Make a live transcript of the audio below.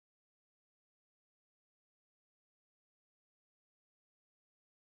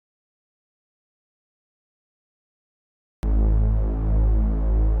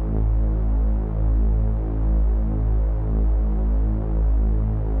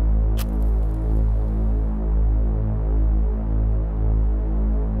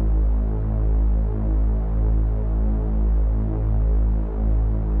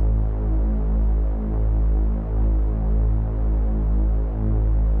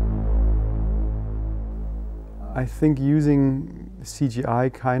I think using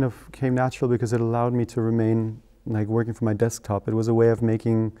CGI kind of came natural because it allowed me to remain like working from my desktop. It was a way of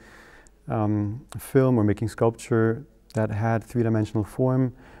making film or making sculpture that had three-dimensional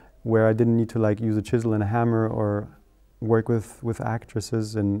form, where I didn't need to like use a chisel and a hammer or work with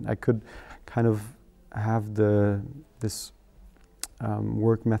actresses, and I could kind of have this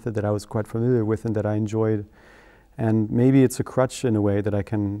work method that I was quite familiar with and that I enjoyed. And maybe it's a crutch in a way that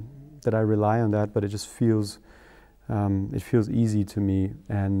I rely on that, but it just feels easy to me.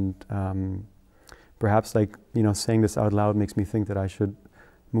 And perhaps, like, you know, saying this out loud makes me think that I should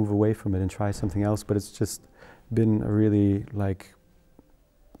move away from it and try something else. But it's just been a really like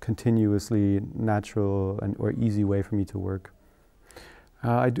continuously natural or easy way for me to work.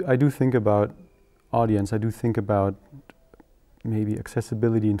 I do think about audience. I do think about maybe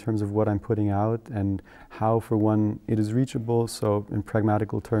accessibility in terms of what I'm putting out and how, for one, it is reachable. So in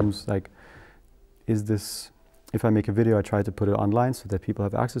pragmatical terms, like, is this, if I make a video, I try to put it online so that people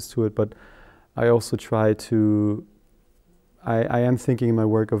have access to it, but I also try to, I am thinking in my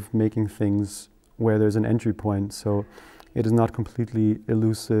work of making things where there's an entry point, so it is not completely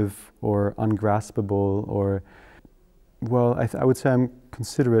elusive or ungraspable, or, well, I would say I'm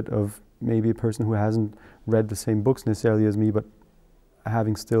considerate of maybe a person who hasn't read the same books necessarily as me, but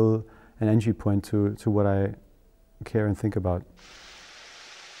having still an entry point to what I care and think about.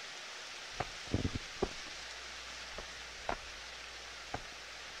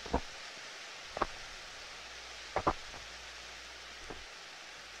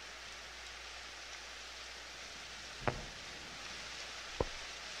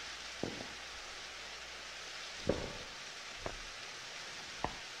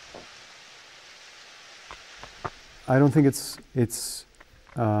 I don't think it's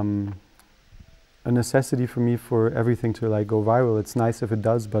a necessity for me for everything to like go viral. It's nice if it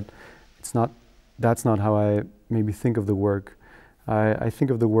does, but it's not. That's not how I maybe think of the work. I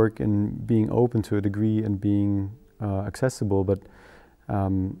think of the work in being open to a degree and being accessible, but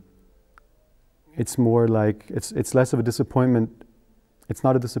it's more like it's less of a disappointment. It's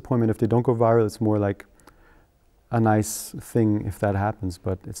not a disappointment if they don't go viral. It's more like a nice thing if that happens,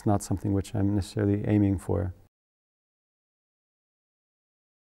 but it's not something which I'm necessarily aiming for.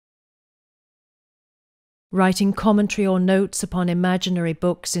 Writing commentary or notes upon imaginary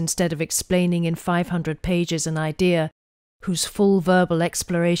books instead of explaining in 500 pages an idea whose full verbal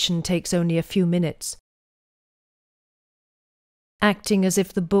exploration takes only a few minutes. Acting as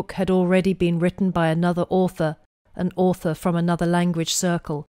if the book had already been written by another author, an author from another language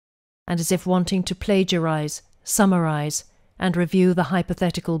circle, and as if wanting to plagiarize, summarize, and review the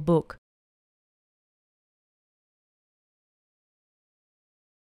hypothetical book.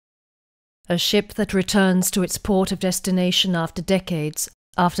 A ship that returns to its port of destination after decades,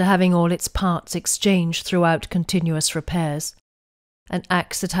 after having all its parts exchanged throughout continuous repairs. An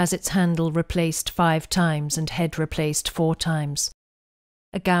axe that has its handle replaced 5 times and head replaced 4 times.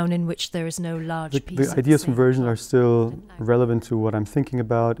 A gown in which there is no large piece. The ideas from versions are still relevant to what I'm thinking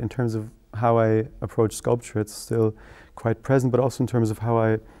about in terms of how I approach sculpture. It's still quite present, but also in terms of how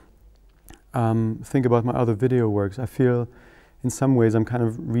I think about my other video works. I feel in some ways I'm kind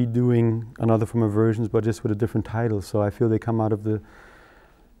of redoing another form of versions, but just with a different title. So I feel they come out of the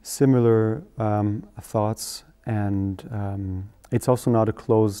similar thoughts, and it's also not a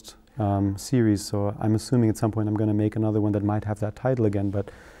closed series. So I'm assuming at some point I'm going to make another one that might have that title again.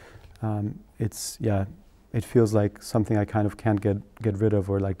 But it feels like something I kind of can't get rid of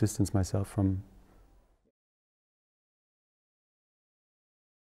or like distance myself from.